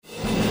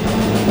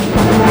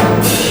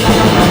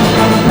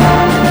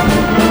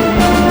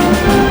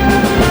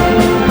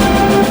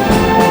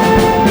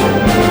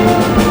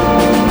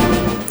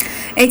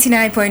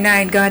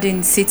89.9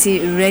 Garden City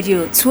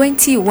Radio,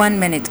 21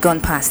 minutes gone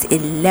past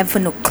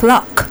 11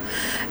 o'clock.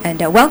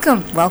 And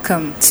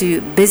welcome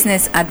to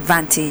Business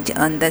Advantage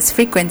on this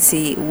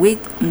frequency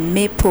with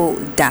Maple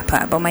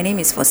Dapper. But my name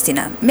is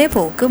Faustina.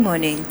 Maple, good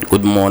morning.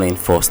 Good morning,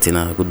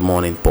 Faustina. Good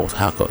morning, Port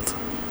Harcourt.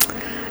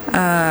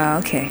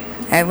 Okay.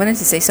 I wanted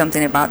to say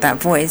something about that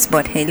voice,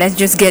 but hey, let's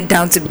just get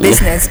down to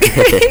business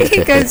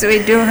because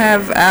we do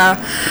have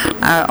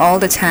all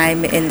the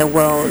time in the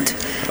world,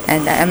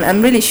 and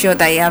I'm really sure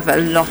that you have a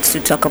lot to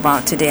talk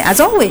about today.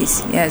 As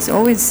always, yes,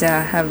 always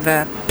have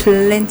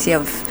plenty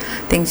of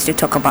things to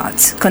talk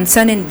about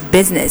concerning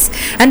business.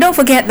 And don't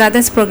forget that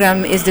this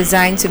program is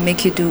designed to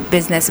make you do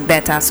business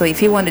better. So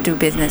if you want to do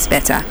business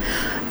better,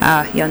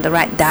 you're on the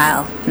right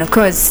dial. And of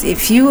course,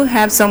 if you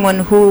have someone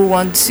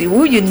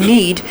who you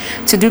need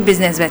to do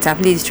business better,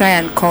 please try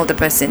and call the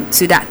person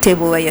to that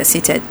table where you're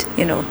seated.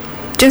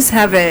 Just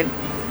have a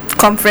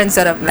conference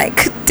sort of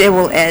like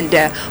table, and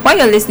while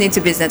you're listening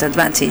to Business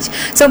Advantage.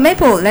 So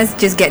Maple, let's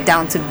just get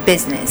down to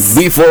business.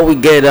 Before we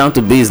get down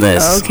to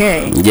business,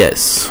 okay.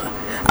 Yes,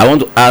 I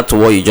want to add to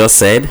what you just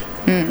said.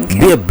 Okay.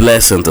 Be a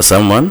blessing to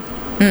someone.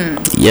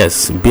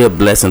 Yes, be a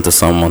blessing to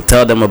someone.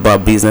 Tell them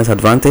about Business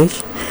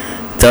Advantage.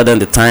 Tell them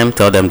the time,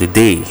 tell them the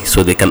day,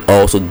 so they can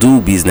also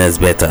do business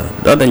better.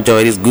 Don't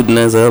enjoy this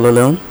goodness all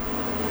alone.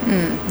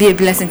 Be a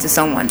blessing to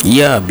someone.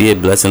 Yeah, be a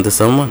blessing to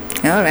someone.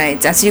 All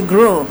right. As you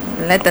grow,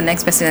 let the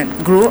next person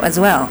grow as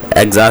well.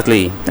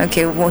 Exactly.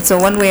 Okay. So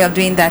one way of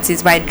doing that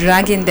is by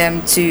dragging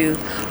them to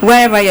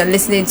wherever you're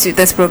listening to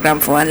this program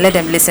for, and let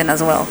them listen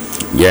as well.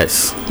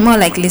 Yes. More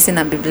like listen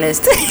and be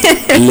blessed.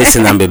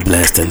 Listen and be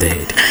blessed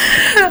indeed.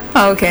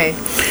 Okay.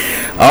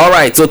 All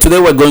right. So today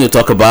we're going to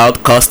talk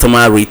about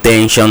customer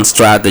retention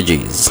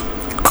strategies.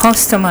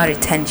 Customer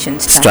retention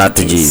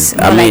strategies.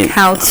 Like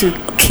how to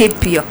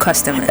keep your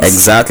customers.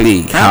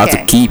 Exactly. How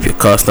to keep your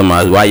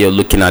customers while you're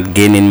looking at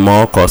gaining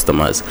more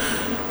customers.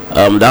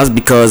 That's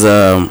because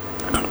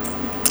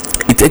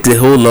it takes a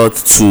whole lot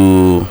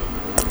to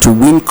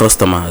win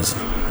customers.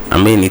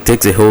 It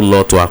takes a whole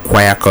lot to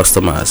acquire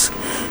customers.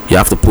 You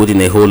have to put in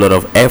a whole lot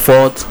of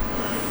effort.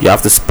 You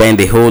have to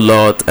spend a whole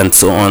lot and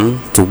so on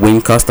to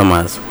win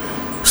customers.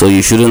 So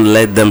you shouldn't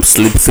let them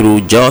slip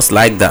through just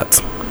like that.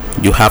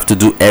 You have to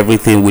do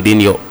everything within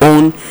your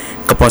own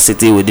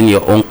capacity, within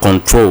your own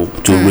control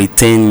to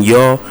retain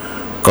your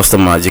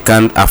customers. You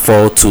can't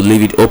afford to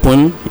leave it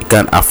open. You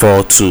can't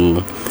afford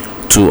to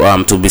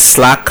be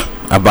slack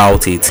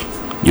about it.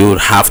 You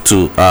have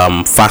to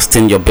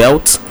fasten your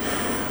belt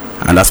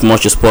and as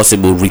much as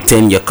possible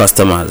retain your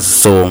customers.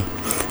 So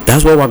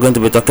that's what we're going to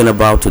be talking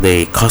about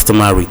today: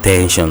 customer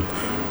retention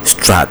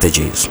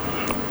strategies.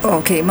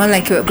 Okay, more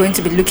like you're going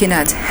to be looking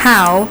at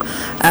how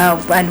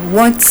and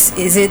what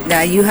is it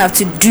that you have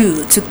to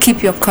do to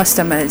keep your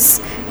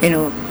customers,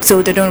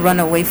 so they don't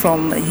run away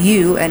from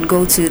you and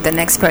go to the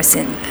next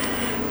person.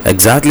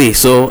 Exactly.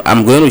 So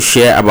I'm going to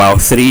share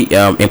about 3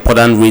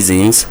 important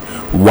reasons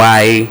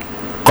why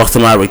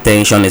customer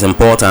retention is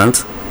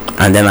important,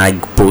 and then I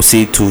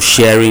proceed to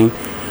sharing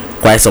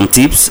quite some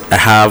tips. I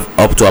have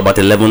up to about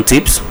 11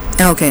 tips.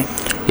 Okay.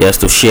 Yes,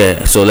 to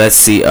share. So let's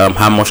see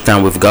how much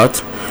time we've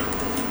got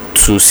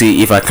to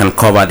see if I can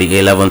cover the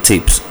 11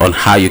 tips on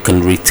how you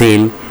can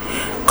retain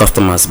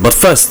customers. But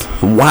first,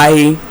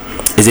 why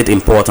is it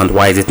important?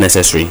 Why is it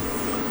necessary?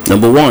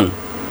 Number 1,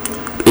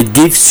 it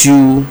gives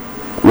you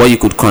what you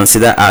could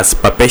consider as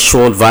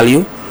perpetual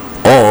value,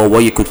 or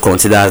what you could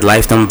consider as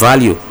lifetime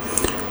value.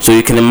 So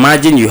you can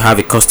imagine you have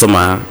a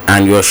customer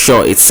and you're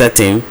sure it's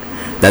certain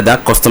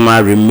that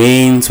customer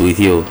remains with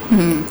you.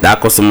 That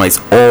customer is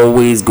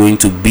always going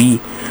to be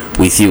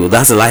with you.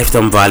 That's a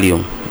lifetime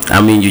value.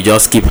 You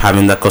just keep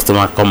having that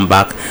customer come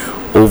back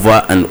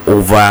over and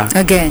over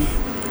again.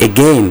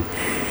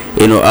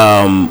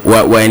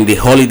 We're in the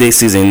holiday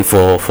season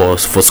for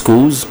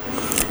schools,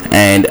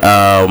 and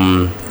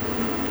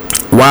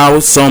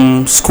while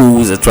some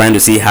schools are trying to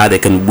see how they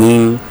can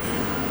win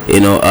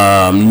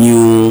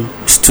new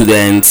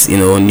students,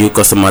 new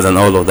customers and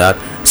all of that,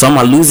 some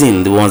are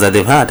losing the ones that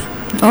they've had.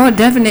 Oh,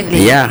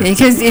 definitely. Yeah.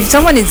 Because if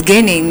someone is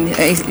gaining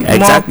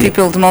more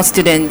people, more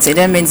students,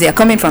 that means they are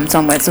coming from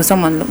somewhere. So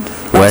some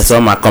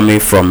are coming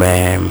from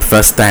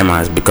first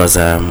timers, because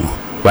we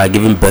are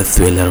giving birth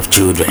to a lot of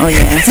children. Oh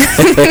yes.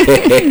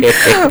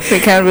 We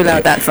can't rule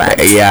out that fact.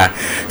 Yeah.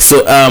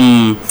 So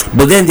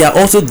but then there are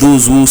also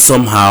those who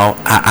somehow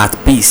are at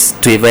peace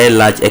to a very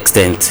large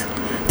extent.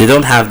 They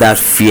don't have that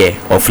fear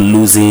of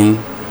losing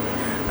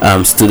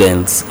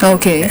students.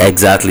 Okay.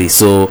 Exactly.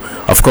 So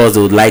of course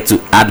they would like to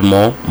add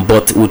more,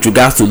 but with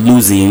regards to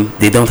losing,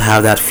 they don't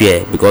have that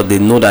fear, because they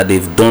know that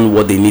they've done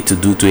what they need to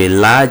do to a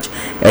large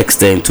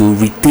extent to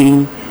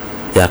retain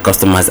their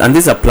customers. And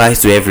this applies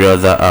to every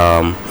other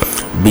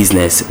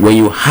business. When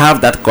you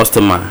have that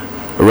customer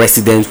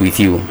resident with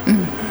you,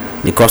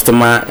 the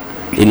customer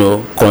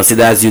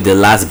considers you the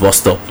last bus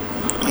stop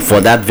for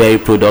that very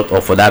product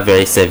or for that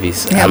very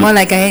service. Yeah, more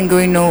like I ain't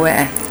going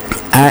nowhere.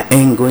 I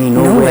ain't going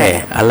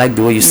nowhere. I like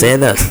the way you say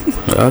that.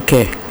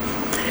 Okay.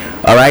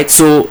 All right.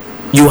 So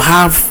you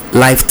have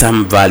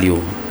lifetime value.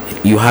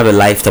 you have a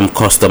lifetime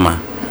customer.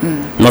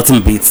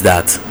 Nothing beats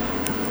that.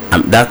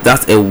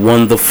 That's a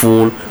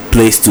wonderful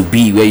place to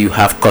be, where you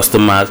have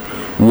customers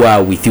who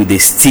are with you. They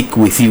stick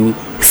with you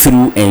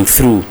through and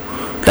through.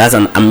 That's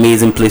an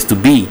amazing place to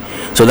be.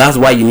 So that's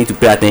why you need to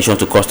pay attention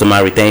to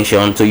customer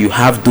retention, so you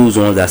have those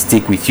ones that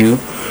stick with you,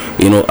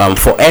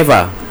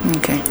 forever.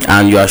 Okay.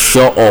 And you are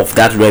sure of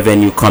that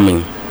revenue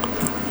coming.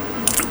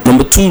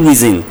 Number 2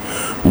 reason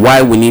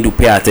why we need to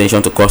pay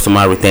attention to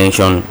customer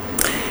retention: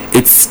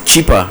 it's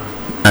cheaper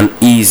and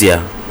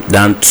easier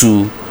than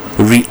to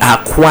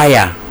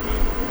reacquire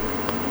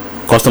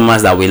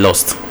customers that we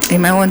lost. You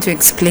might want to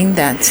explain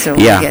that. So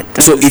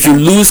if you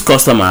lose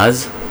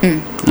customers,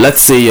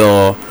 let's say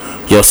your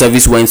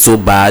service went so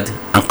bad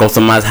and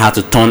customers had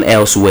to turn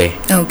elsewhere.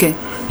 Okay.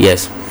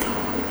 Yes.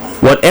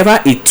 Whatever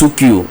it took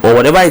you, or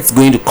whatever it's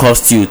going to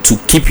cost you to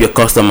keep your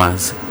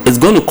customers, it's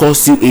going to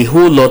cost you a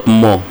whole lot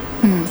more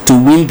to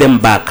win them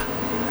back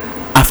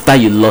after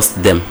you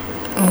lost them.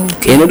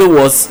 Okay. In other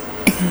words,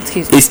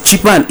 it's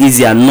cheaper and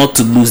easier not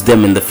to lose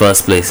them in the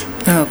first place.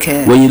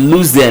 Okay. When you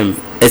lose them,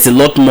 it's a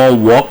lot more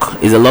work,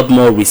 it's a lot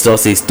more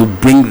resources to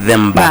bring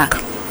them back.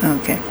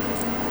 Okay.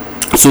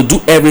 So do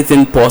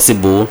everything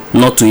possible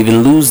not to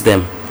even lose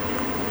them,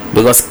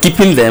 because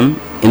keeping them,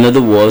 in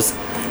other words,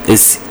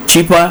 is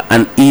cheaper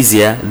and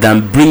easier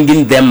than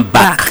bringing them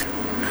back.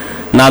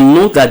 Now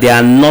note that they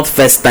are not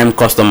first time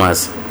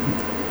customers.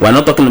 We're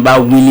not talking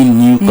about winning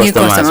new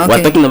customers. Okay.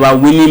 We're talking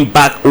about winning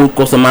back old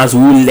customers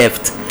who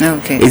left.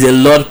 Okay. It's a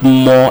lot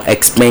more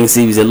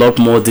expensive, it's a lot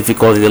more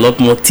difficult, it's a lot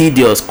more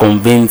tedious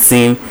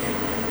convincing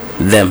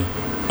them.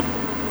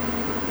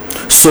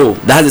 So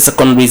that's the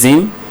second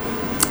reason.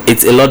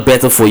 It's a lot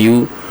better for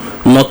you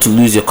not to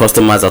lose your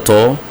customers at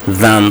all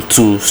than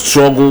to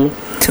struggle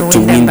to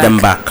win them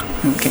back.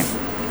 Okay.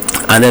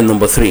 And then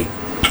number 3,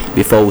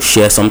 before we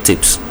share some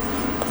tips,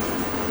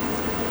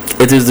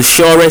 it is the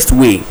surest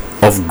way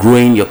of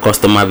growing your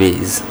customer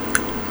base.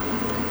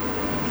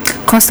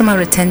 Customer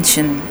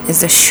retention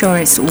is the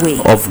surest way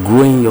of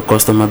growing your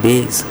customer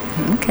base.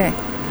 Okay.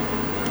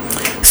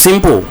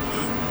 Simple.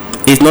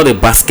 It's not a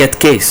basket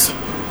case,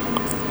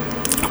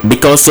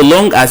 because so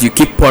long as you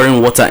keep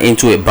pouring water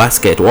into a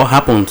basket, what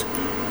happens?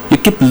 You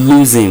keep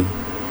losing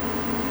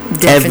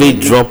every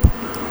drop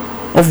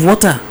of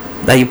water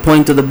that you pour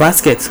into the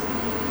basket.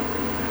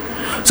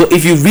 So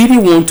if you really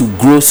want to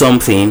grow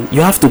something,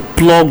 you have to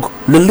plug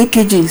the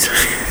leakages.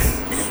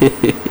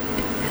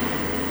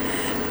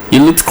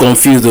 You looked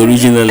confused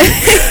originally.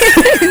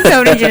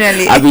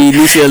 I mean,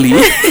 initially.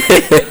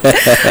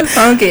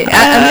 Okay.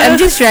 I'm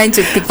just trying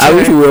to picture. I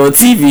wish we were on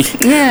TV.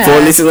 Yeah. For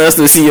listeners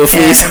to see your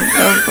face.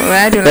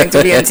 I don't like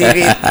to be on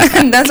TV.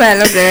 That's why I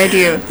love the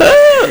radio.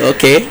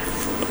 Okay.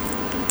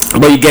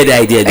 But you get the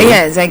idea, though?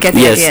 Yes, I get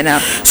the idea now.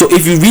 So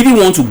if you really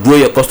want to grow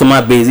your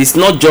customer base, it's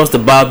not just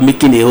about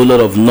making a whole lot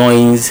of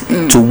noise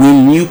to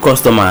win new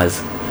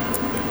customers.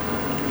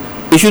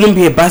 It shouldn't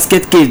be a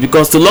basket case,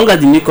 because so long as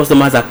the new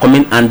customers are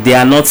coming and they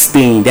are not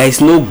staying, there is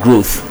no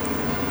growth.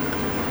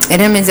 And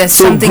that means there's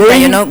something that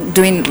you're not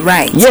doing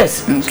right.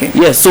 Yes. Okay.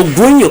 Yes. So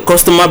growing your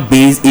customer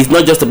base is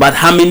not just about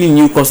how many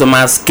new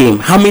customers came,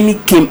 how many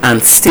came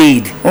and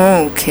stayed.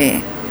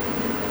 Okay.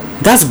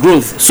 That's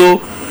growth.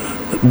 So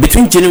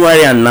between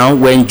January and now,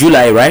 we're in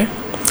July, right?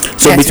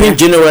 So yes, between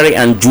January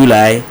and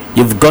July,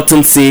 you've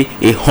gotten, say,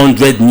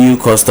 100 new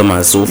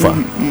customers so far.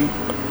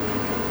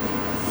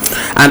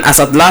 And as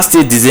of last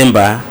year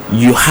December,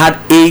 you had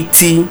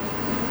 80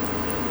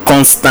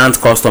 constant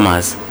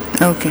customers.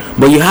 Okay.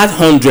 But you had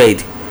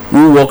 100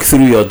 who walked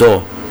through your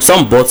door.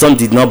 Some bought, some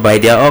did not buy.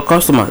 They are all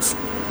customers.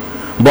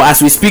 But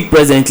as we speak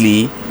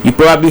presently, you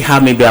probably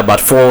have maybe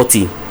about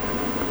 40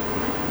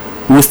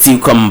 who still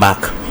come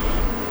back.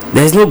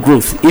 There's no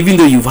growth, even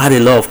though you've had a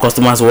lot of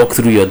customers walk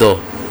through your door.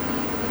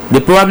 They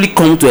probably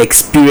come to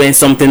experience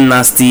something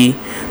nasty.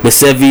 The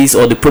service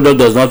or the product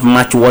does not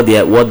match what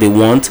they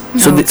want,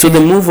 so they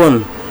move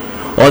on.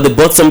 Or they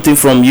bought something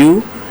from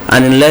you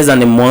and in less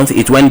than a month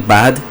it went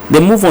bad. They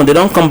move on. They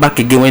don't come back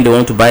again when they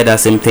want to buy that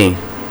same thing.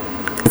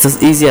 It's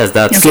as easy as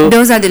that. Okay, so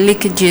those are the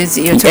leakages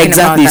you're talking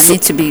about that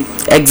need to be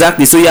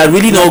exactly. So you are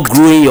really not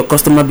growing your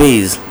customer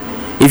base.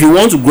 If you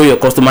want to grow your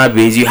customer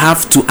base, you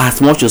have to,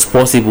 as much as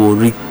possible,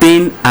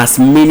 retain as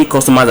many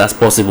customers as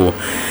possible.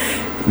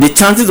 The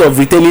chances of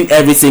retaining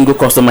every single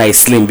customer is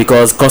slim,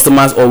 because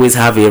customers always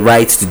have a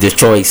right to their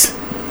choice.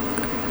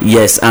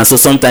 Yes, and so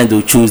sometimes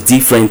they'll choose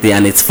differently,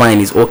 and it's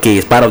fine, it's okay,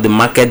 it's part of the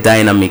market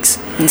dynamics.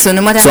 So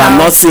no matter I'm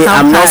not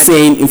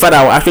saying, in fact,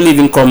 I'll actually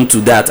even come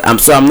to that.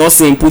 I'm not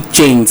saying put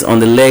chains on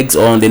the legs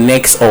or on the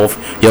necks of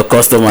your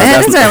customers.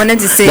 That's what I wanted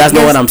to say. That's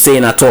not what I'm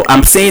saying at all.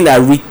 I'm saying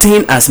that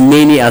retain as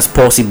many as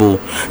possible.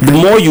 The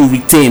more you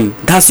retain,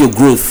 that's your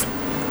growth.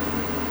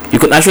 You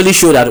can actually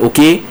show that,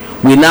 okay,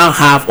 we now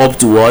have up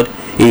to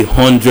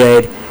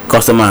 100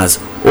 customers.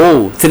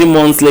 3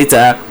 months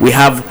later we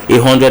have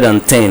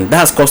 110.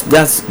 That's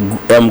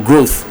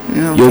growth.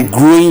 Okay. You're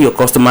growing your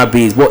customer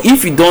base. But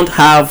if you don't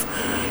have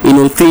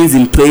things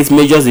in place,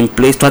 measures in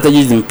place,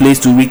 strategies in place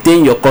to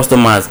retain your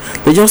customers,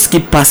 they just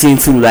keep passing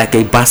through like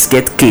a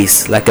basket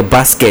case, like a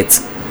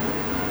basket.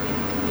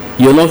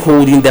 You're not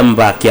holding them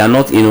back. You're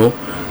not,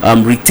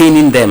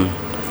 retaining them.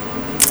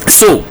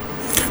 So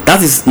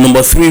that is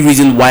number 3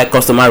 reason why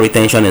customer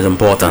retention is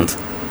important.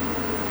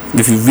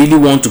 If you really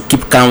want to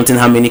keep counting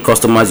how many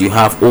customers you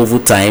have over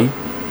time,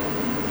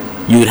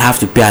 you would have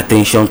to pay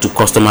attention to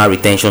customer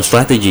retention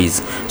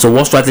strategies. So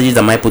what strategies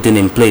am I putting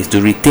in place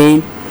to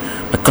retain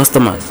my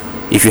customers?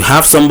 If you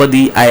have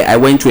somebody, I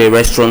went to a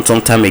restaurant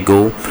some time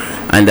ago,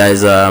 and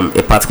there's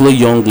a particular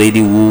young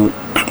lady who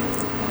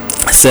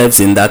serves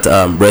in that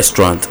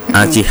restaurant,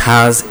 and she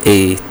has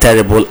a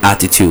terrible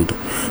attitude.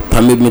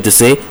 Permit me to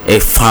say, a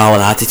foul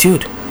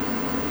attitude.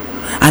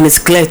 And it's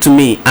clear to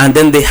me. And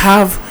then they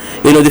have,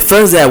 the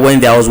first day I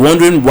went there, I was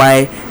wondering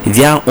why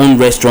their own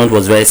restaurant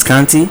was very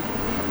scanty,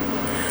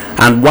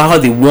 and while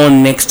the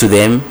one next to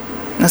them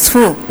was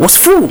full.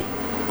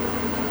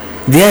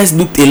 Theirs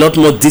looked a lot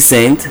more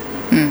decent,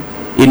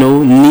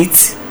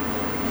 neat,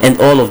 and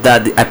all of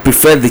that. I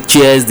prefer the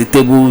chairs, the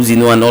tables,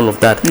 and all of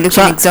that.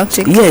 Looking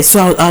exotic. Yeah,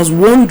 so I was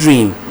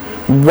wondering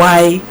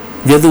why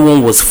the other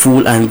one was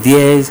full and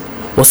theirs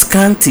was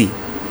scanty.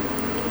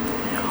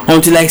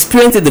 Until I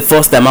experienced it the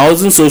first time, I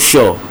wasn't so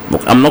sure.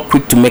 I'm not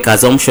quick to make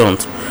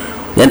assumptions.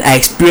 Then I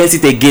experienced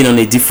it again on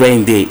a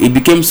different day. It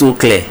became so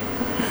clear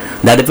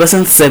that the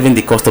person serving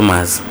the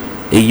customers,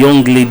 a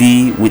young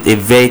lady with a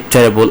very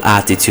terrible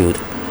attitude,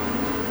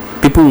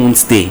 people won't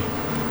stay.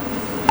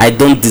 I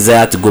don't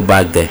desire to go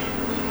back there.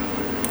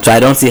 So I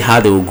don't see how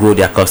they will grow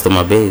their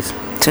customer base.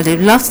 So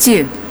they've lost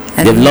you.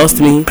 And they've lost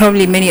me.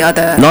 Probably many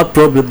other. Not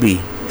probably.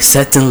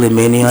 Certainly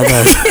many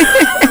others.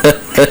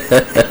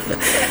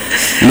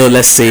 No,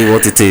 let's say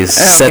what it is.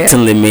 Okay.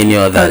 Certainly many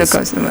others. Other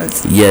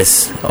customers.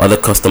 Yes, other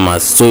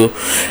customers. So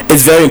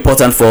it's very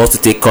important for us to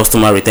take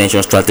customer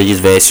retention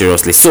strategies very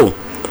seriously. So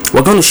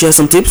we're going to share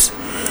some tips.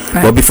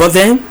 Right. But before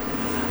then,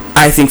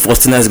 I think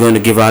Faustina is going to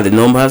give out the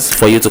numbers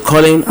for you to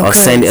call in or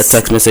send a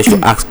text message to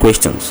ask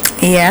questions.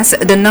 Yes,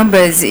 the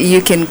numbers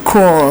you can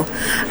call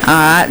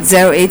are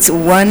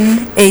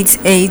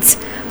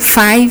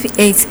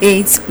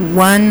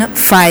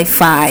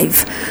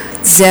 08188588155,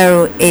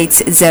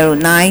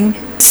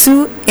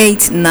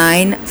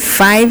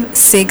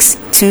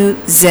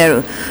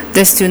 0809-289-5620.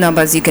 Those 2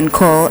 numbers you can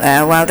call,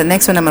 while the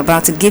next one I'm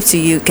about to give to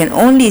you can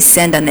only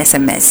send an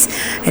SMS.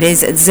 It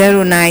is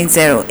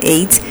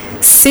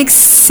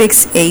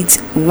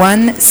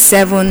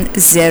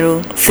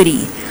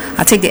 0908-668-1703.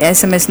 I'll take the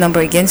SMS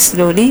number again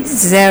slowly.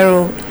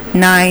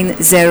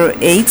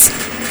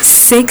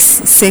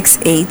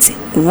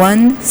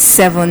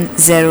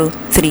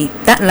 0908-668-1703.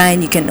 That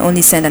line you can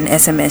only send an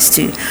SMS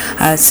to.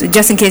 So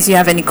just in case you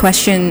have any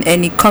question,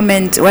 any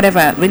comment,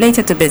 whatever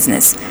related to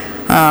business.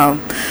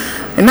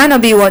 It might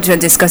not be what you're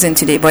discussing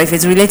today, but if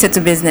it's related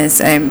to business,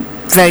 I'm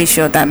very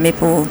sure that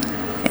Maple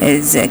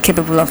is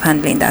capable of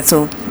handling that.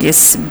 So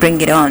just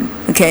bring it on.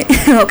 Okay.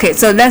 Okay,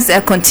 so let's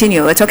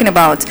continue. We're talking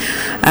about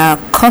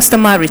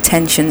customer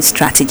retention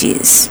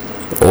strategies.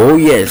 Oh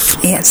yes.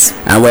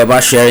 And we're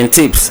about sharing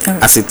tips,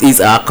 as it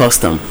is our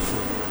custom,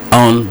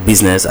 on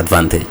Business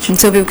Advantage. And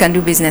so people can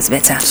do business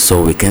better.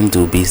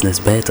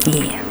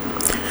 Yeah.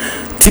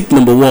 Tip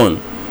number 1: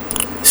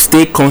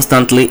 stay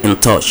constantly in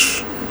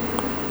touch.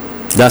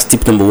 That's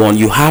tip number 1.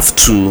 You have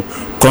to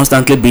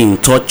constantly be in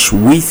touch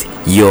with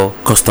your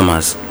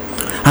customers.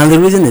 And the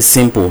reason is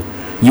simple.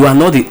 You are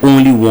not the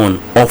only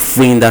one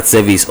offering that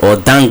service or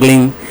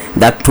dangling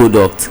that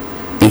product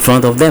in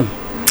front of them.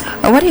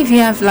 What if you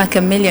have like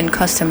 1 million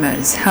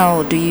customers?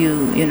 How do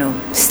you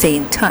stay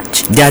in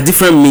touch? There are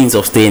different means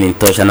of staying in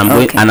touch, and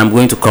I'm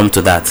going to come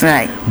to that.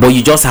 Right. But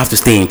you just have to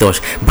stay in touch.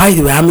 By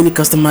the way, how many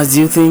customers do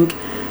you think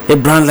a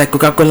brand like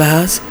Coca-Cola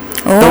has?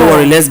 Don't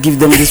worry, let's give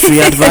them this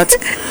free advert.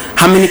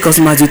 How many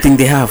customers do you think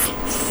they have?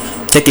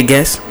 Take a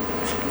guess.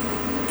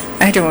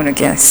 I don't want to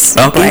guess.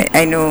 Okay.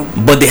 I know.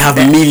 But they have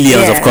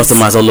millions of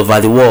customers all over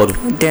the world.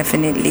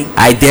 Definitely.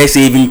 I dare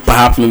say even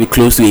perhaps maybe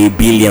close to 1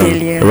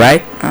 billion.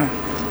 Right?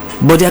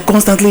 But they are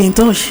constantly in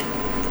touch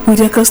with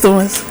their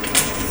customers.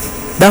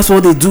 That's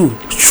what they do.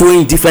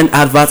 Throwing different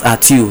adverts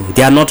at you.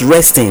 They are not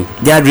resting.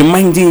 They are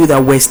reminding you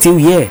that we're still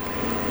here.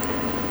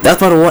 That's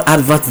part of what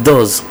adverts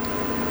does.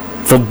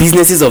 For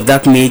businesses of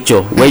that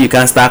nature, where you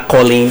can start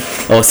calling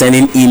or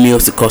sending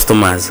emails to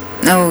customers.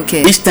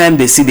 Okay. Each time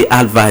they see the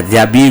advert, they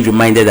are being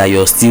reminded that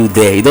you're still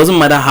there. It doesn't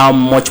matter how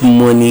much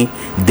money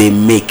they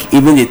make.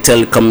 Even the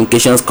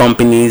telecommunications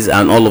companies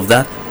and all of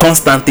that,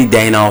 constantly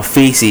they're in our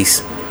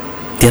faces.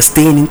 They're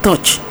staying in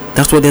touch.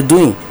 That's what they're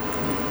doing.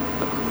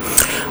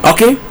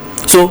 Okay,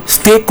 so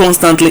stay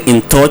constantly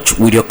in touch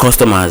with your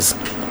customers.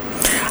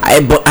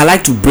 But I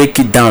like to break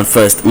it down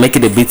first, make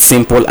it a bit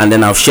simple, and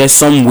then I'll share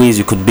some ways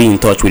you could be in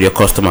touch with your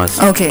customers.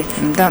 Okay,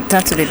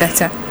 that will be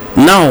better.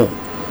 Now,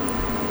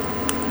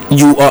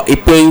 you are a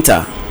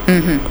painter,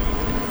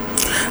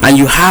 and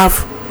you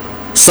have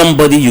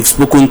somebody you've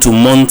spoken to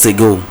months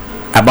ago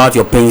about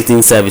your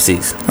painting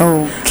services.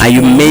 Okay. And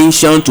you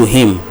mentioned to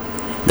him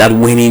that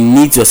when he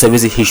needs your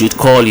services, he should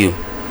call you.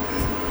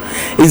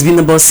 It's been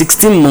about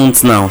 16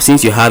 months now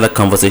since you had a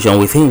conversation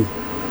with him,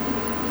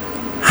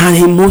 and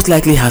he most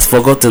likely has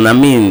forgotten. I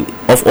mean,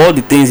 of all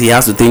the things he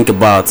has to think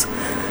about,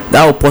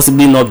 that will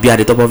possibly not be at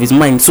the top of his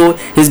mind. So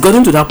he's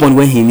gotten to that point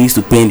when he needs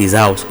to paint his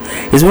house.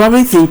 He's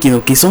probably thinking,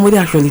 okay, somebody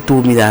actually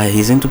told me that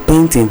he's into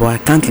painting, but I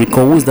can't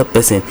recall who is that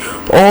person,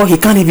 or he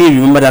can't even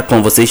remember that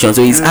conversation.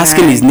 So he's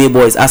asking his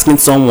neighbor, he's asking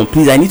someone,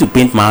 please, I need to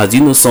paint my house, do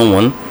you know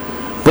someone?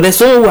 But there's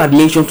someone who had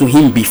mentioned to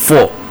him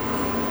before.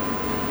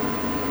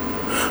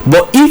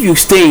 But if you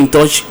stay in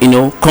touch,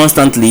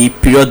 constantly,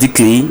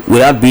 periodically,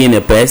 without being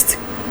a pest,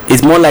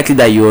 it's more likely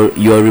that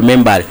you're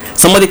remembered.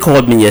 Somebody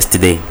called me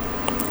yesterday.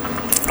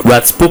 We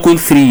had spoken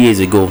 3 years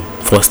ago,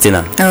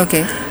 Faustina.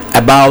 Okay.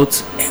 About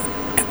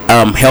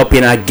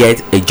helping her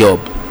get a job.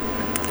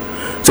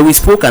 So we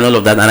spoke and all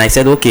of that, and I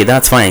said, okay,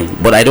 that's fine,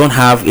 but I don't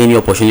have any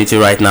opportunity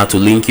right now to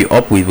link you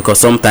up with, because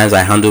sometimes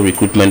I handle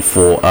recruitment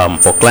for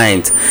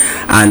clients,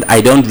 and I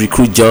don't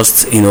recruit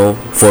just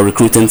for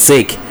recruiting's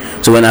sake.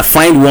 So when I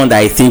find one that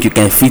I think you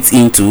can fit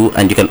into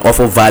and you can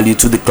offer value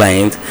to the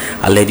client,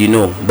 I'll let you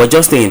know. But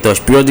just stay in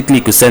touch. Periodically,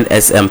 you could send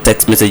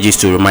text messages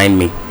to remind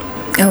me.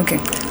 Okay.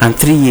 And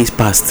 3 years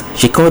passed.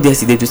 She called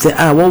yesterday to say,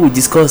 what we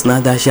discussed now,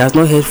 that she has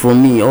not heard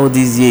from me all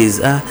these years.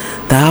 That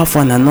have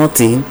fun and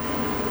nothing.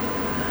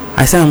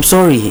 I said, I'm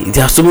sorry.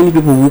 There are so many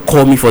people who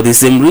call me for the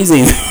same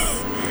reason.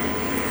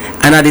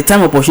 And at the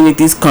time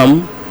opportunities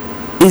come,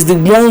 it's the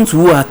ones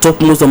who are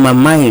topmost on my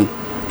mind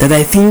that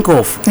I think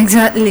of.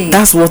 Exactly.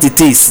 That's what it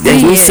is.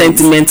 There's no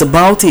sentiment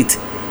about it.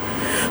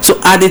 So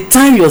at the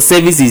time your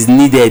service is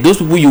needed, those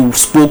people you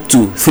spoke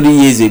to 3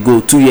 years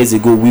ago, 2 years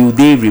ago, will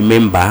they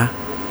remember?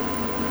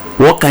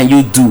 What can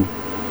you do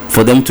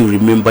for them to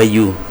remember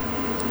you?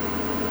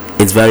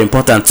 It's very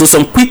important. So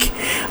some quick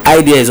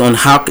ideas on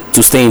how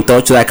to stay in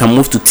touch, so I can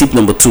move to tip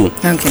number 2.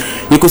 Okay.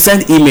 You could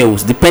send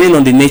emails depending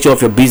on the nature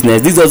of your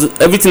business.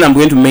 Everything I'm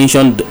going to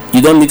mention,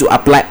 you don't need to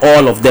apply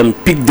all of them.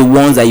 Pick the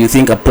ones that you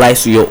think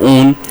applies to your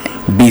own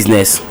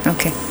business.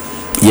 Okay.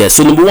 Yes.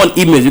 So number 1,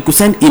 emails. You could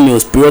send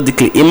emails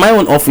periodically. In my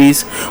own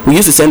office, we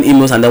used to send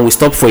emails and then we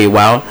stop for a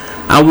while,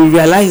 and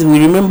we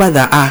remember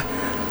that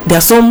there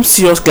are some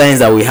serious clients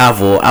that we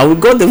have, and we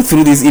got them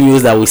through these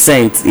emails that we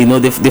sent.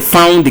 They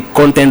found the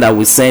content that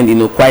we sent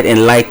quite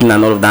enlightening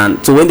and all of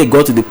that. So when they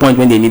got to the point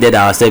when they needed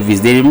our service,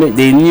 they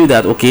knew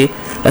that, okay,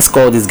 let's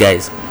call these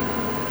guys.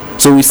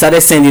 So we started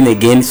sending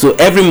again. So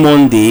every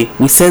Monday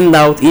we send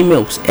out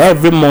emails.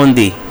 Every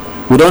Monday.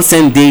 We don't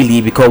send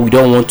daily because we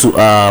don't want to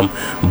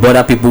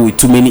bother people with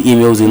too many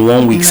emails in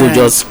 1 week. Right. So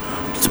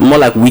just more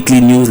like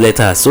weekly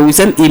newsletters. So we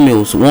send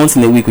emails once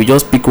in a week. We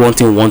just pick one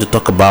thing we want to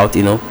talk about,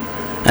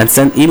 and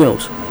send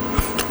emails.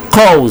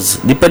 Calls,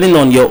 depending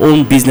on your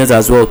own business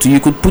as well too.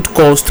 You could put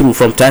calls through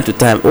from time to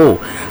time.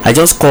 I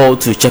just called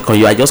to check on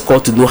you. I just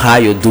called to know how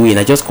you're doing.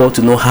 I just called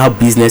to know how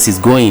business is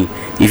going,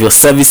 if you're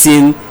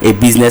servicing a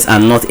business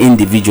and not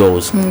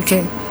individuals.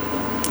 Okay.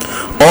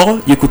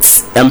 Or you could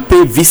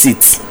pay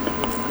visits,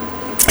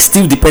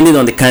 still depending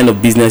on the kind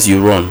of business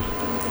you run.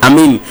 I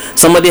mean,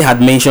 somebody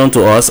had mentioned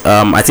to us,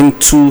 I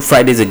think 2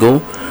 Fridays ago,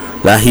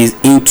 that he's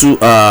into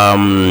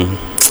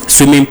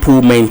swimming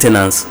pool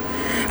maintenance.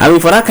 I mean,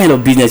 for that kind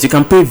of business, you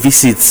can pay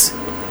visits.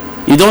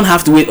 You don't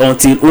have to wait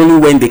until only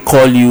when they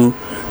call you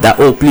that,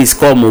 please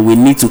come, we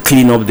need to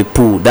clean up the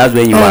pool. That's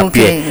when you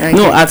appear. Okay.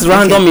 No, at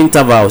random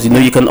intervals,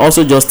 you can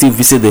also just still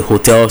visit the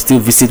hotel, still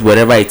visit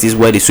wherever it is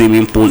where the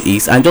swimming pool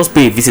is, and just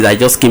pay a visit. I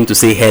just came to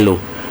say hello,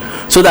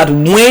 so that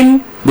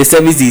when the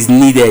service is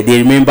needed, they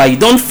remember you.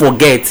 Don't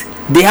forget,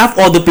 they have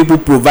other people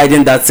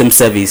providing that same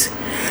service.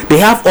 They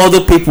have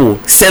other people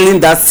selling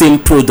that same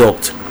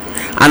product.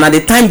 And at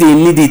the time they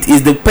need it,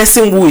 is the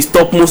person who is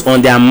topmost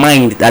on their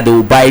mind that they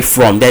will buy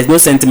from. There's no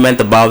sentiment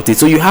about it.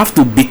 So you have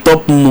to be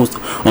topmost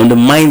on the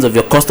minds of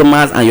your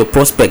customers and your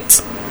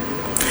prospects.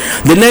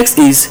 The next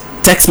is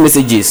text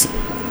messages.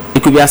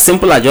 It could be as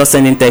simple as just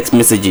sending text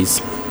messages.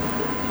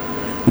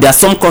 There are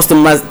some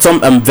customers,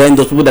 some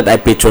vendors, people that I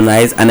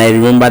patronize, and I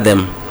remember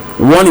them.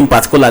 One in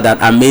particular that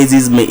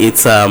amazes me,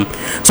 it's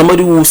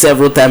somebody who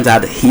several times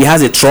he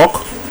has a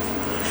truck.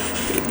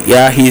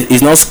 Yeah,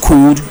 he's not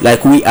schooled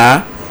like we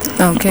are.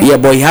 Okay. Yeah,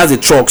 but he has a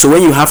truck. So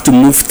when you have to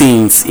move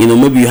things,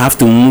 maybe you have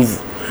to move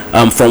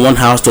from one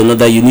house to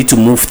another, you need to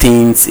move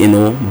things,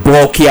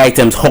 bulky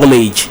items,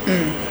 haulage.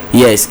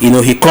 Yes,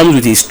 he comes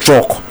with his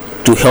truck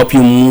to help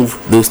you move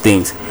those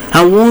things.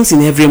 And once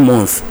in every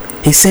month,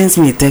 he sends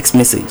me a text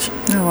message.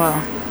 Oh,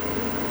 wow.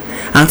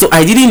 And so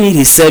I didn't need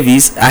his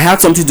service. I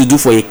had something to do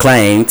for a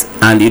client,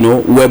 and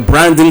we're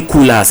branding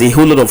coolers, a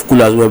whole lot of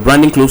coolers. We're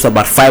branding close to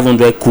about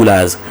 500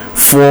 coolers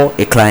for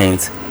a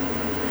client.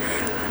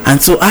 And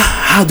so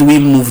how do we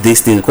move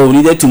these things? Because we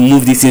needed to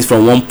move these things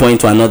from one point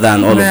to another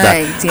and all of that.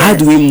 Yes. How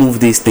do we move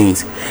these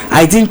things?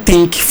 I didn't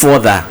think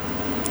further.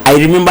 I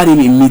remembered him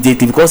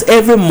immediately, because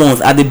every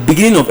month, at the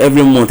beginning of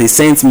every month, he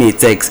sends me a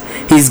text.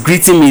 He's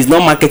greeting me. He's not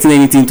marketing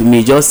anything to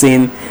me, just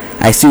saying,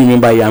 I still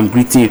remember you, I'm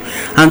greeting you.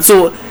 And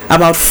so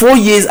about 4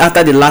 years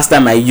after the last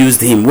time I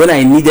used him, when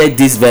I needed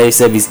this very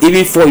service,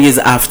 even 4 years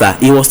after,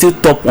 he was still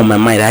top on my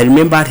mind. I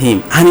remembered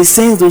him, and he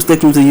sends those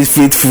text messages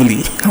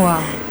faithfully.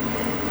 Wow.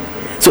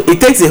 So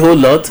it takes a whole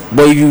lot,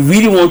 but if you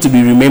really want to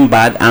be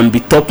remembered and be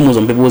topmost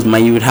on people's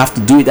mind, you would have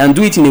to do it, and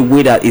do it in a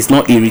way that is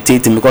not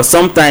irritating, because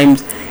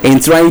sometimes in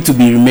trying to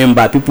be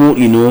remembered. People,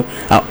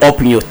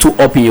 are too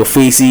up in your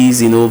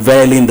faces,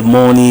 very early in the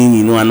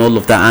morning, and all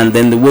of that. And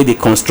then the way they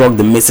construct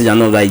the message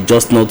and all that is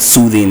just not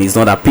soothing, it's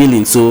not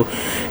appealing. So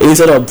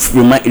instead of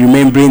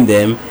remembering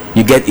them,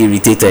 you get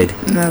irritated.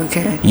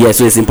 Okay. Yeah,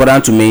 so it's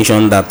important to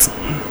mention that.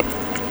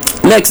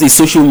 Next is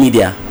social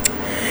media.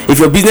 If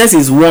your business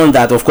is one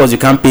that, of course, you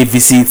can't pay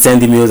visits,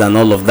 send emails and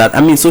all of that,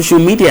 social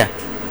media.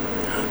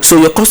 So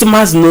your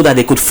customers know that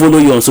they could follow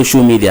you on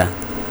social media.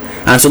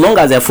 And so long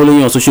as they're following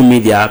you on social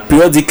media,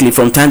 periodically,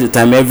 from time to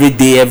time, every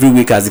day, every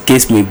week, as the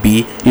case may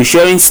be, you're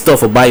sharing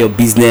stuff about your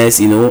business,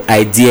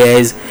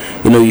 ideas,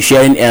 you're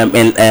sharing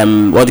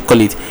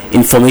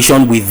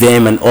information with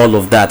them and all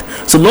of that.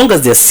 So long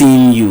as they're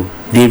seeing you,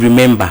 they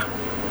remember.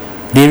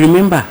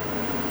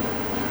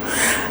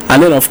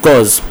 And then, of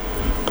course,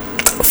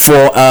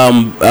 for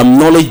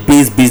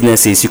knowledge-based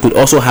businesses, you could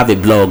also have a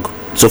blog.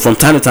 So from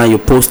time to time, you're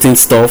posting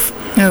stuff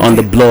on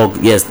the blog,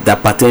 yes,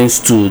 that pertains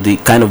to the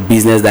kind of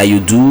business that you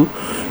do.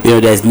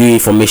 There's new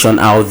information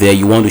out there,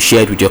 you want to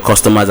share it with your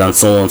customers and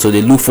so on. So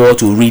they look forward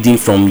to reading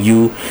from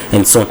you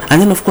and so on.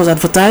 And then, of course,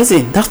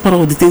 advertising. That's part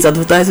of the things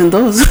advertising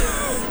does.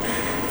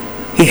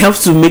 It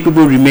helps to make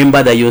people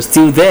remember that you're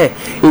still there.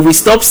 If we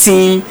stop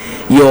seeing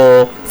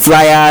your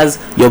flyers,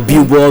 your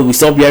billboard, we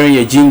stop hearing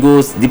your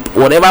jingles,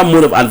 whatever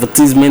mode of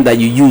advertisement that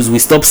you use, we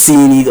stop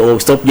seeing it or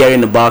stop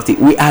hearing about it,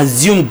 we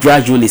assume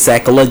gradually,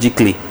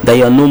 psychologically, that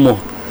you're no more.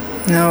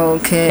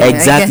 Okay.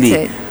 Exactly.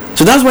 I get it.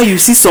 So that's why you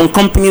see some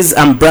companies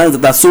and brands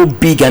that are so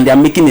big and they are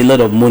making a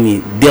lot of money.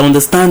 They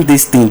understand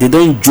this thing. They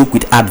don't joke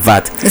with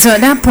advert. So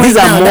at that point, these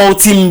are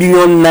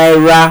multi-million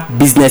naira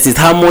businesses.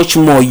 How much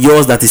more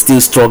yours that is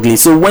still struggling?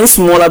 So when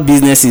smaller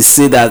businesses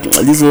say that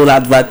this whole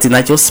advert thing,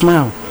 I just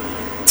smile.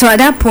 So at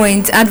that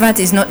point, advert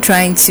is not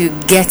trying to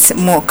get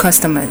more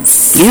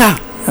customers. Yeah.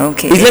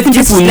 Okay. It's letting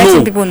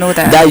people know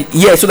that.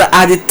 Yeah. So that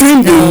at the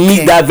time they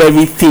need that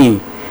very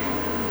thing.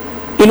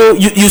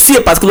 You see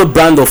a particular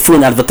brand of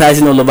phone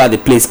advertising all over the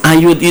place,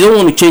 and you don't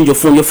want to change your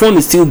phone. Your phone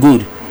is still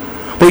good,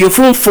 but your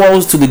phone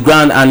falls to the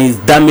ground and is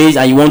damaged,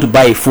 and you want to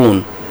buy a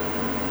phone.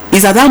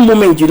 It's at that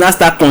moment you now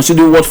start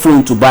considering what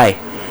phone to buy.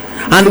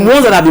 And the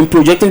ones that have been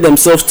projecting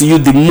themselves to you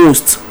the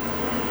most,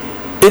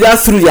 either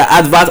through their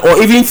advert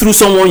or even through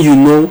someone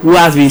who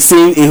has been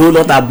saying a whole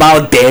lot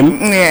about them,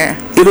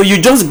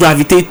 you just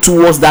gravitate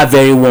towards that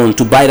very one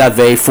to buy that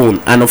very phone.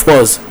 And of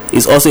course,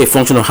 it's also a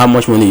function of how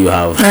much money you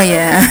have. Oh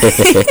yeah.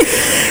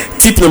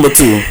 Tip number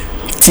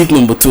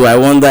two, I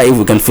wonder if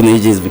we can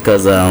finish this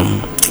because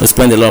we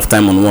spend a lot of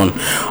time on one.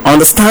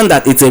 Understand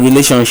that it's a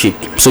relationship,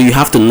 so you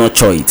have to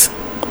nurture it.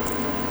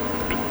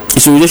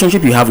 It's a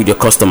relationship you have with your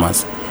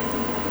customers.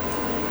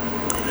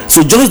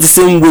 So just the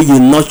same way you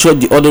nurture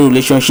the other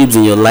relationships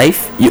in your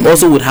life, you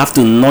also would have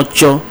to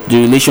nurture the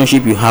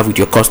relationship you have with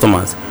your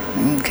customers.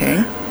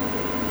 Okay.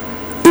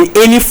 In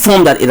any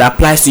form that it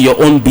applies to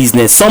your own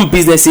business. Some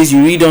businesses,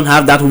 you really don't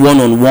have that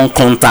one-on-one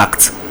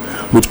contact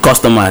with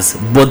customers,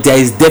 but there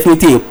is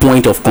definitely a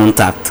point of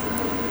contact.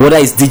 Whether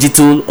it's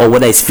digital or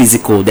whether it's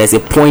physical, there's a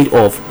point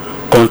of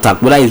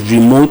contact. Whether it's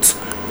remote,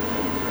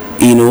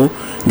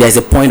 there's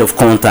a point of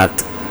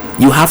contact.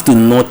 You have to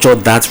nurture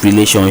that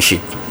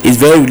relationship. It's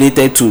very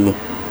related to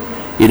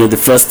the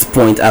first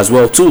point as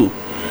well too.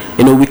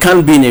 We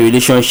can't be in a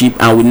relationship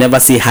and we never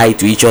say hi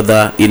to each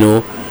other.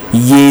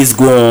 Years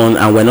go on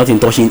and we're not in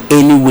touch in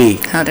any way.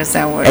 How does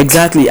that work?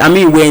 Exactly.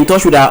 We're in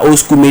touch with our old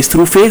schoolmates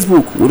through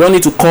Facebook. We don't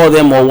need to call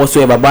them or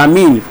whatsoever, but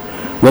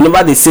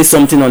whenever they say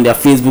something on their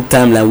Facebook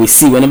timeline, we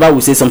see. Whenever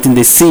we say something,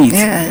 they see it.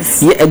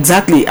 Yes. Yeah,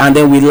 exactly. And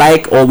then we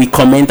like or we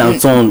comment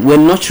and so on. We're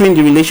nurturing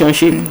the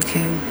relationship.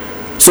 Okay.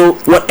 So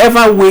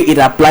whatever way it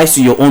applies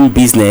to your own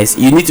business,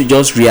 you need to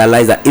just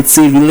realize that it's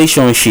a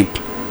relationship.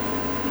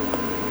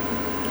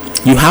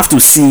 You have to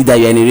see that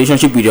you're in a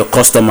relationship with your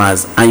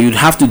customers, and you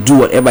have to do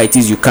whatever it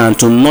is you can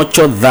to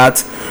nurture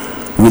that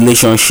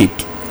relationship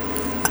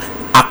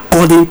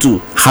according to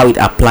how it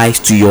applies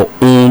to your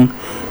own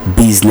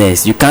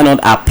business. You cannot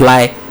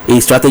apply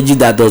a strategy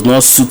that does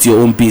not suit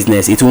your own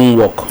business. It won't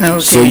work. Okay.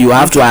 So you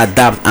have to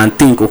adapt and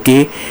think,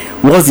 okay,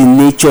 what's the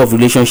nature of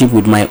relationship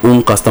with my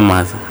own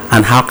customers,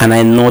 and how can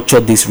I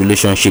nurture this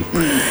relationship?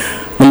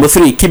 Number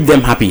 3, keep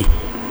them happy.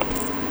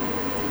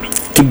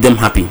 Keep them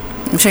happy.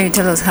 I'm sure you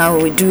tell us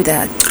how we do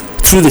that.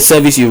 Through the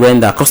service you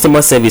render,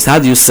 customer service. How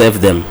do you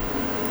serve them?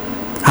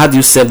 How do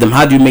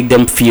you make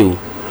them feel?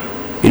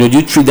 Do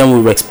you treat them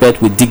with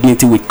respect, with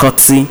dignity, with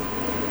courtesy?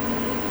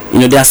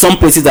 There are some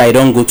places that I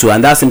don't go to,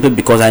 and that's simply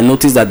because I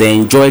notice that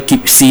they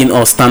keep seeing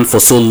us stand for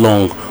so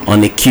long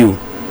on a queue.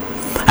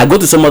 I go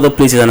to some other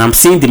places and I'm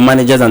seeing the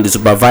managers and the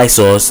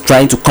supervisors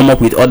trying to come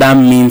up with other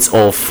means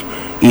of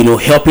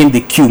helping the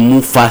queue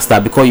move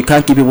faster, because you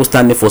can't keep people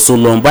standing for so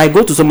long. But I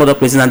go to some other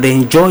places and they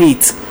enjoy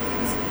it.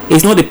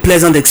 It's not a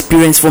pleasant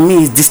experience for me.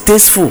 It's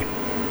distasteful.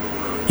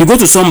 You go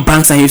to some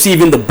banks and you see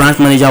even the branch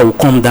manager will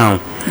come down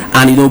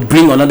and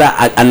bring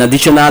an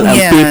additional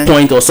pay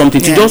point or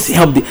something to just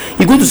help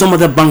you go to some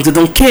other banks, they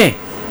don't care.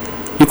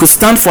 You could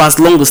stand for as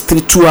long as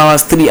 2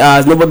 hours, 3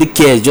 hours. Nobody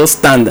cares. Just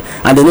stand,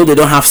 and they know they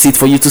don't have seat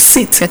for you to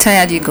sit. You're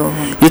tired, you go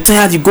home. You're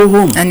tired, you go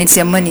home. And it's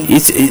your money.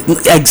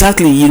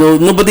 Exactly.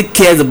 Nobody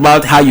cares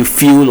about how you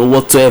feel or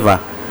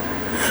whatsoever.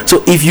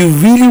 So if you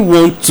really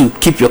want to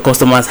keep your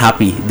customers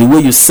happy, the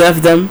way you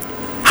serve them,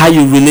 how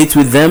you relate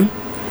with them,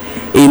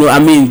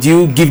 do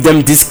you give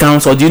them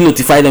discounts, or do you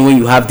notify them when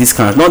you have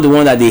discounts? Not the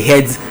one that they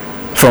heard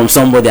from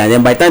somebody, and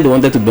then by the time they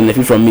wanted to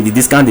benefit from me, the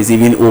discount is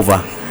even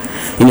over.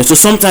 So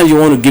sometimes you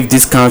want to give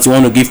discounts, you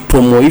want to give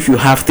promo. If you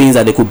have things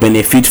that they could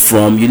benefit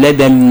from, you let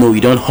them know, you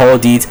don't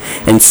hold it,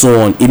 and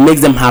so on. It makes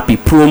them happy,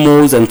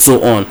 promos and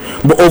so on.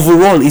 But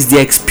overall, it's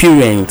the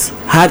experience.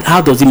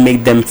 How does it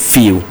make them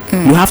feel?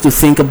 You have to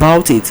think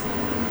about it.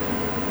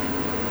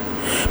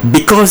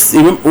 Because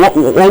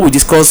what we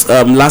discussed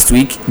last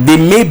week, they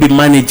may be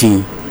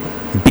managing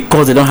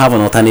because they don't have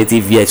an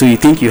alternative yet. So you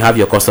think you have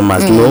your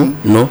customers.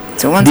 No.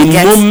 So the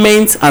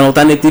moment an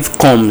alternative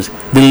comes,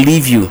 they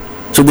leave you.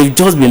 So they've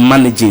just been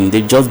managing,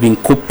 they've just been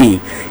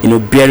coping,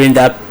 bearing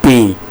that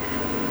pain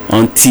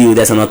until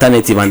there's an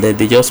alternative, and then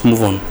they just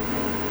move on.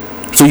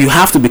 So you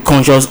have to be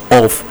conscious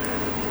of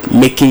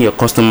making your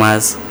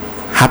customers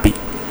happy.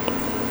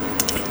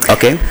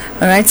 Okay.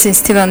 All right, so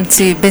still on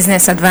to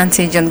Business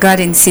Advantage on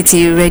Garden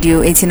City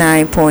Radio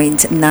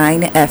 89.9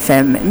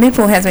 FM.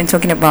 Maple has been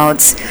talking about,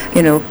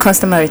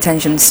 customer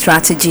retention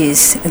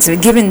strategies. And so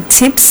we're giving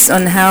tips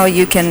on how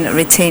you can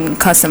retain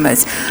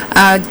customers.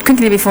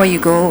 Quickly before you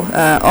go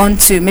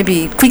onto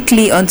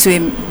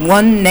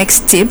one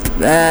next tip,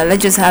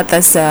 let's just have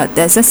this.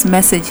 There's this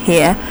message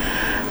here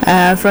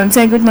from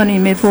Say Good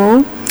Morning,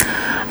 Maple.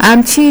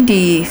 I'm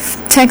Chidi,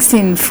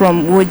 texting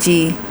from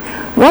Woji.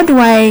 What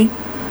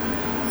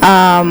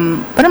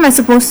am I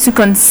supposed to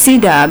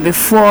consider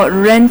before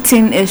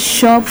renting a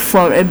shop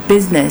for a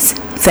business?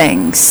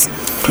 Thanks.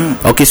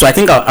 Okay, so I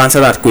think I'll answer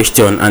that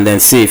question and then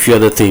say a few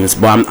other things,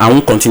 but I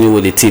won't continue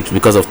with the tips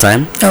because of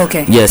time.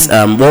 Okay. Yes.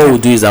 What we'll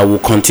do is I will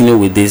continue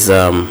with this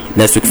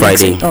next week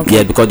Friday. Okay.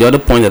 Yeah, because the other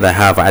point that I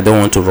have, I don't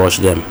want to rush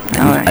them.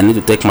 Right. I need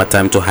to take my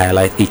time to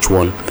highlight each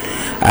one.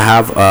 I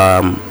have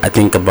I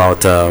think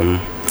about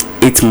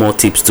 8 more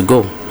tips to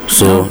go,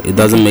 so it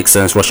doesn't make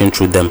sense rushing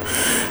through them.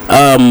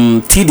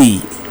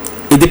 TD.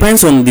 It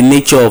depends on the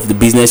nature of the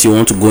business you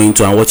want to go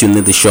into and what you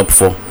need the shop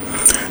for.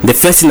 The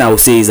first thing I would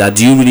say is that,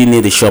 do you really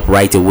need the shop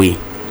right away?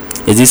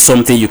 Is this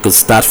something you could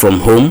start from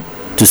home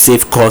to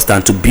save cost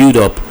and to build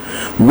up?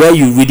 Where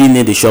you really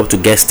need the shop to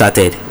get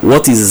started?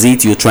 What is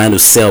it you're trying to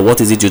sell? What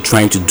is it you're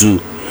trying to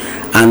do?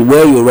 And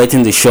where you're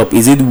renting the shop,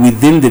 is it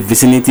within the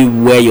vicinity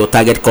where your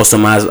target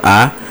customers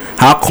are?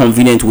 How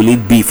convenient will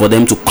it be for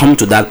them to come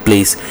to that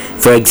place?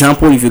 For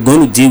example, if you're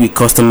going to deal with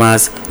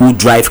customers who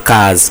drive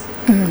cars,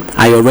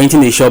 and you're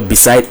renting a shop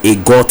beside a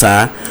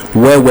gutter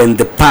where when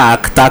the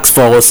park tax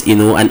force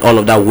and all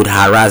of that would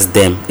harass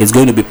them, it's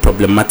going to be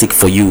problematic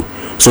for you.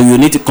 So you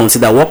need to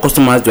consider, what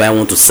customers do I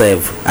want to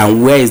serve,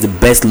 and where is the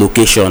best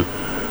location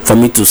for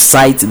me to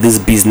site this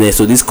business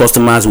so these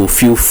customers will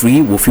feel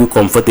free, will feel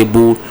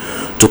comfortable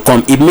to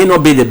come. It may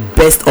not be the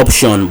best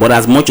option, but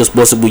as much as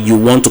possible you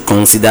want to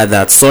consider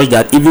that, such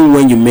that even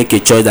when you make a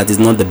choice that is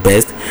not the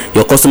best,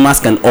 your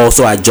customers can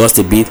also adjust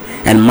a bit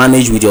and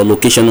manage with your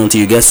location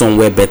until you get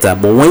somewhere better.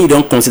 But when you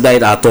don't consider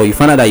it at all, you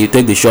find out that you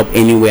take the shop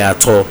anywhere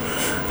at all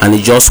and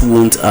it just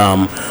won't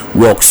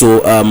work.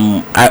 So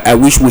I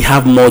wish we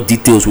have more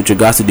details with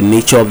regards to the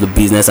nature of the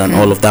business and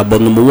all of that.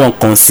 But number one,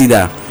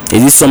 consider,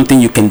 is this something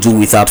you can do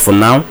without for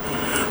now?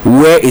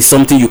 Where is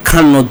something you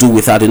cannot do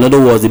without? In other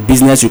words, the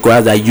business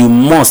requires that you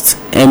must,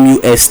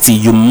 M-U-S-T,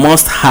 you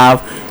must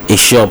have a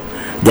shop.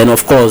 Then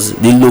of course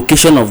the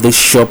location of this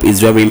shop is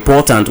very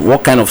important.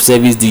 What kind of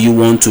service do you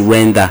want to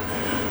render,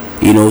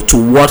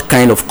 to what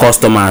kind of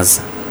customers?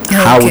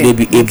 How would they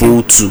be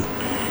able to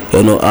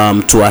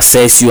to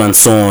assess you and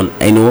so on,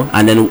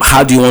 and then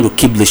how do you want to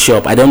keep the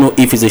shop? I don't know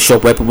if it's a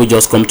shop where people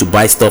just come to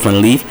buy stuff and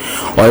leave,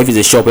 or if it's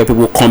a shop where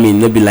people come in,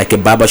 maybe like a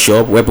barber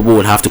shop where people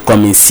would have to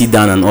come in, sit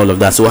down and all of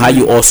that. So how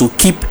you also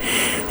keep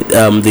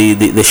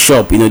the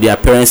shop, the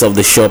appearance of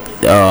the shop,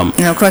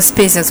 of course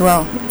space as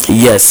well.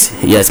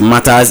 Yes,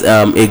 matters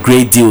a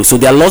great deal. So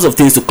there are lots of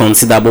things to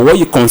consider, but what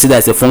you consider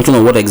is a function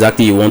of what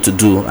exactly you want to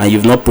do, and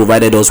you've not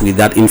provided us with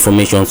that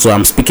information. So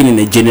I'm speaking in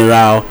a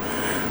general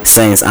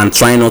sense and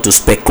trying not to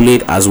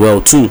speculate as well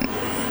too.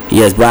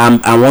 Yes,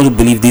 but I want to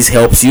believe this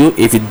helps you.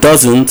 If it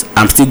doesn't,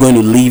 I'm still going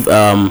to leave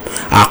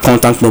our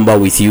contact number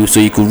with you, so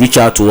you could reach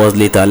out to us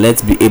later.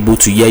 Let's be able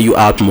to hear you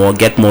out more,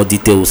 get more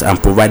details,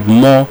 and provide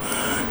more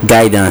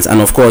guidance.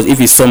 And of course, if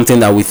it's something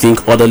that we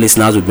think other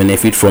listeners will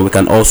benefit from, we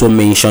can also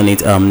mention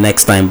it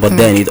next time. But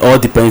then it all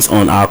depends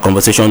on our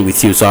conversation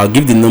with you. So I'll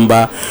give the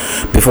number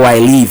before I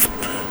leave.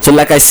 So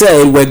like I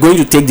said, we're going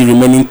to take the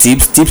remaining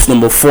tips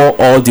number 4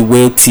 all the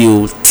way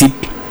till tip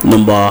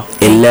number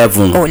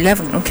 11.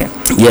 11, okay.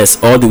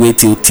 Yes, all the way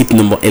till tip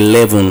number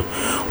 11.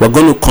 We're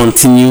going to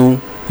continue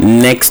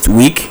next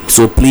week,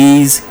 so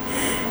please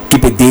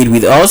keep a date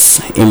with us.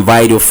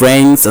 Invite your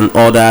friends and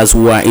others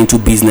who are into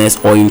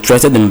business or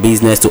interested in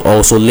business to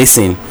also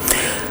listen.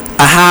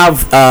 I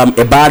have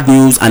a bad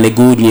news and a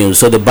good news.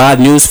 So the bad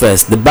news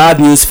first. The bad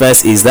news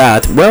first is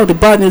that, well, the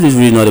bad news is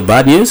really not the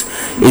bad news.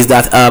 Is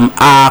that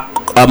our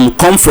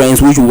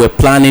conference, which we were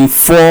planning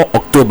for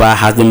October,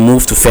 has been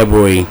moved to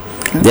February.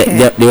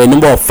 Okay. There were a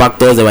number of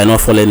factors that were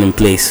not falling in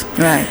place.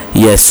 Right.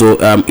 Yes. So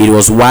it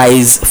was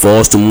wise for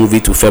us to move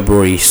it to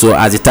February. So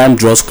as the time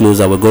draws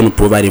closer, we're going to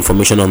provide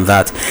information on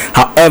that.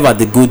 However,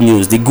 the good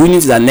news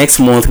is that next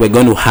month we're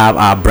going to have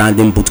our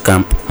branding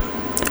bootcamp.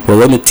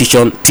 We're going to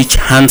teach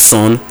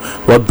hands-on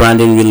what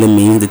branding really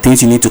means, the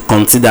things you need to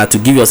consider to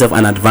give yourself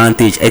an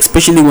advantage,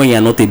 especially when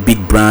you're not a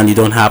big brand, you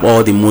don't have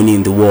all the money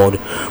in the world.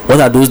 What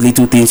are those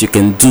little things you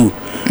can do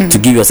to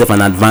give yourself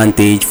an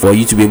advantage for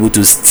you to be able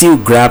to still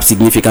grab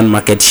significant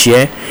market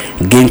share,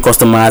 gain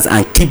customers,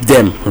 and keep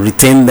them,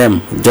 retain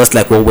them, just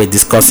like what we're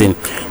discussing.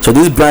 So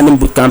this branding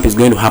bootcamp is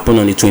going to happen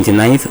on the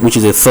 29th, which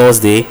is a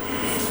Thursday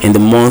in the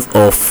month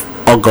of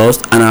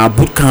August. And our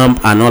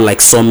bootcamp are not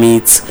like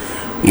summits,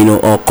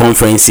 or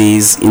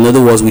conferences. In other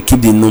words, we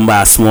keep the number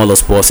as small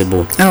as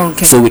possible.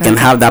 Okay. So we can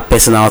have that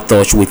personal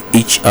touch with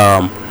each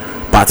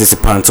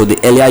participant. So the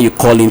earlier you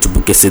call in to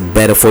book a seat,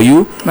 better for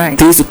you. Right.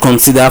 Things to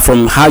consider,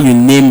 from how you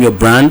name your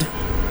brand,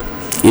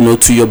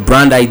 to your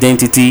brand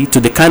identity, to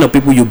the kind of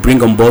people you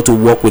bring on board to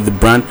work with the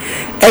brand.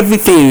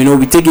 Everything,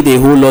 we take it a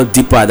whole lot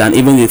deeper than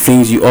even the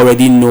things you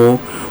already know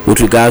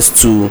with regards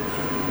to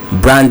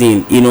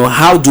branding.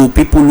 How do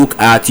people look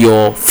at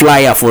your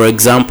flyer, for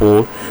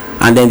example,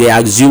 and then they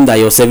assume that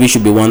your service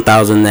should be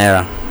 1,000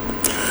 naira,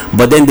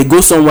 but then they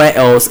go somewhere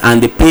else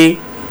and they pay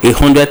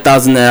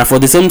 100,000 naira for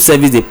the same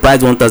service they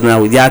price 1,000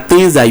 naira with. There are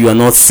things that you are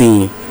not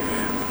seeing,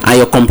 and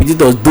your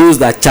competitors, those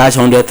that charge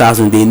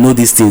 100,000, they know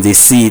these things, they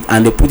see it,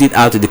 and they put it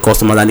out to the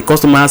customers, and the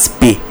customers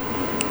pay.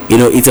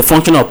 It's a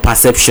function of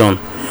perception.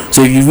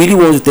 So if you really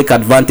want to take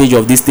advantage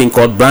of this thing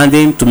called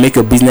branding to make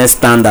your business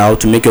stand out,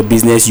 to make your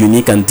business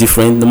unique and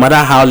different, no matter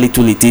how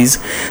little it is.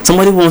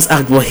 Somebody once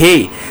asked, well,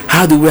 hey,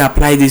 how do we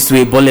apply this to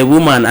a Bole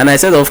woman? And I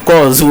said, of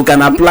course, we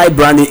can apply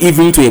branding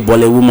even to a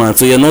Bole woman.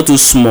 So you're not too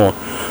small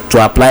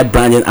to apply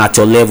branding at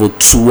your level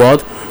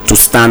to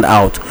stand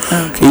out.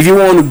 Okay. If you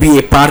want to be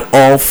a part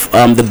of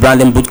the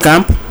branding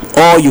bootcamp,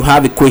 or you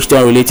have a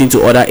question relating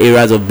to other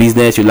areas of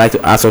business, you'd like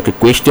to ask us a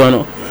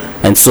question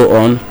and so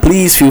on,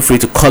 please feel free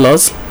to call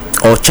us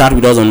or chat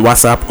with us on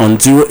WhatsApp on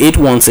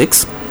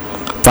 0816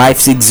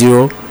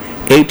 560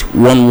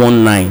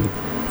 8119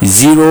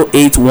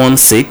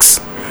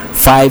 0816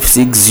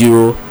 560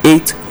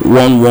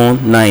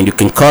 8119. You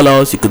can call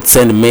us, you could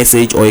send a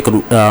message, or you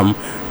could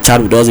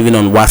chat with us even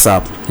on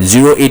WhatsApp.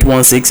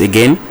 0816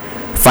 again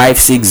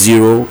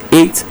 560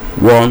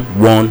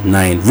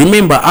 8119.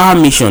 Remember, our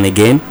mission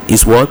again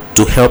is what?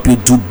 To help you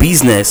do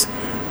business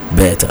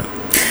better.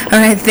 All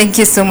right, thank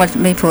you so much,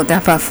 Maple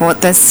Dapper, for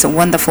this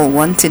wonderful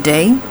one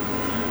today.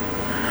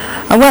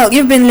 Well,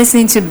 you've been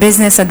listening to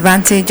Business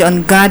Advantage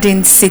on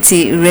Garden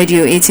City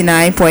Radio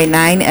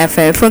 89.9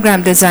 FM,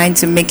 program designed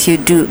to make you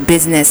do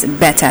business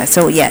better.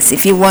 So yes,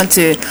 if you want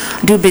to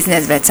do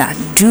business better,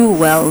 do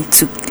well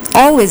to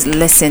always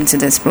listen to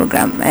this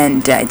program,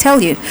 and I tell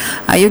you,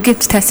 you give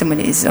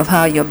testimonies of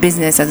how your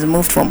business has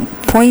moved from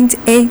point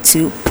A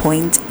to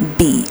point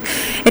B.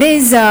 It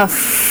is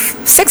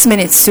 6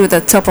 minutes to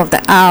the top of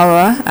the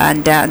hour,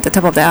 and at the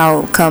top of the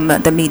hour will come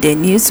the midday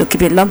news, so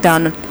keep it locked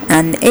down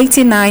on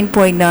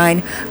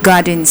 89.9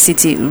 Garden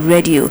City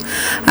Radio.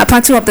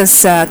 Part 2 of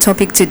this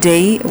topic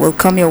today will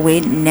come your way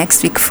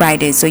next week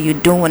Friday, so you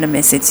don't want to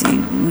miss it.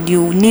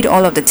 You need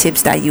all of the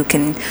tips that you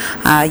can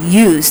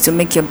use to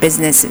make your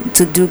business,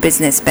 to do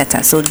business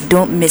better, so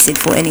don't miss it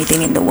for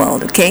anything in the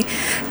world. Okay,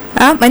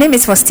 my name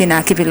is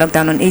Faustina. Keep it locked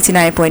down on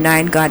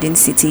 89.9 Garden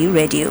City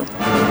Radio.